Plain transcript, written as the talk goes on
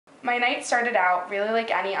My night started out really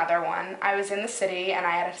like any other one. I was in the city and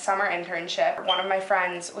I had a summer internship. One of my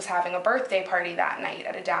friends was having a birthday party that night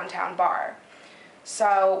at a downtown bar.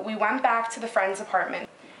 So we went back to the friend's apartment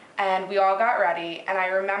and we all got ready, and I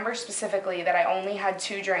remember specifically that I only had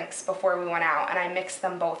 2 drinks before we went out and I mixed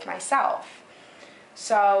them both myself.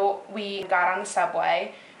 So we got on the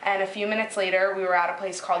subway, and a few minutes later we were at a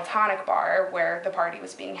place called Tonic Bar where the party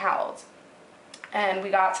was being held. And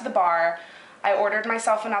we got to the bar. I ordered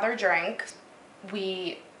myself another drink.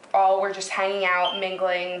 We all were just hanging out,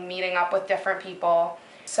 mingling, meeting up with different people.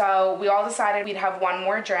 So we all decided we'd have one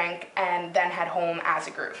more drink and then head home as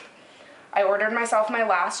a group. I ordered myself my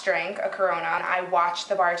last drink, a Corona, and I watched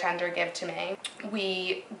the bartender give to me.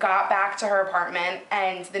 We got back to her apartment,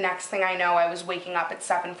 and the next thing I know, I was waking up at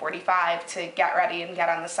 7:45 to get ready and get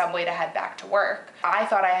on the subway to head back to work. I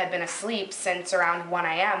thought I had been asleep since around 1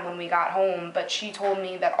 a.m. when we got home, but she told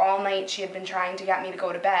me that all night she had been trying to get me to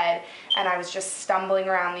go to bed, and I was just stumbling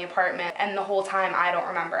around the apartment, and the whole time I don't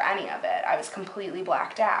remember any of it. I was completely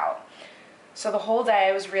blacked out. So the whole day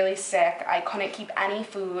I was really sick. I couldn't keep any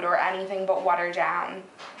food or anything but water down.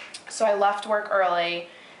 So I left work early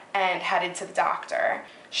and headed to the doctor.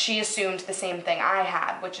 She assumed the same thing I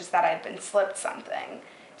had, which is that I'd been slipped something.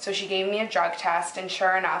 So she gave me a drug test, and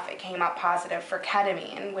sure enough, it came up positive for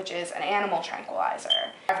ketamine, which is an animal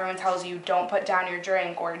tranquilizer. Everyone tells you don't put down your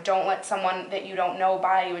drink or don't let someone that you don't know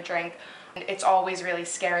buy you a drink. It's always really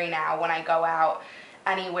scary now when I go out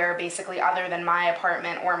anywhere basically other than my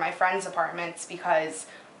apartment or my friends' apartments, because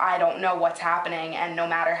I don't know what's happening, and no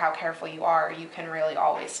matter how careful you are, you can really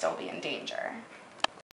always still be in danger.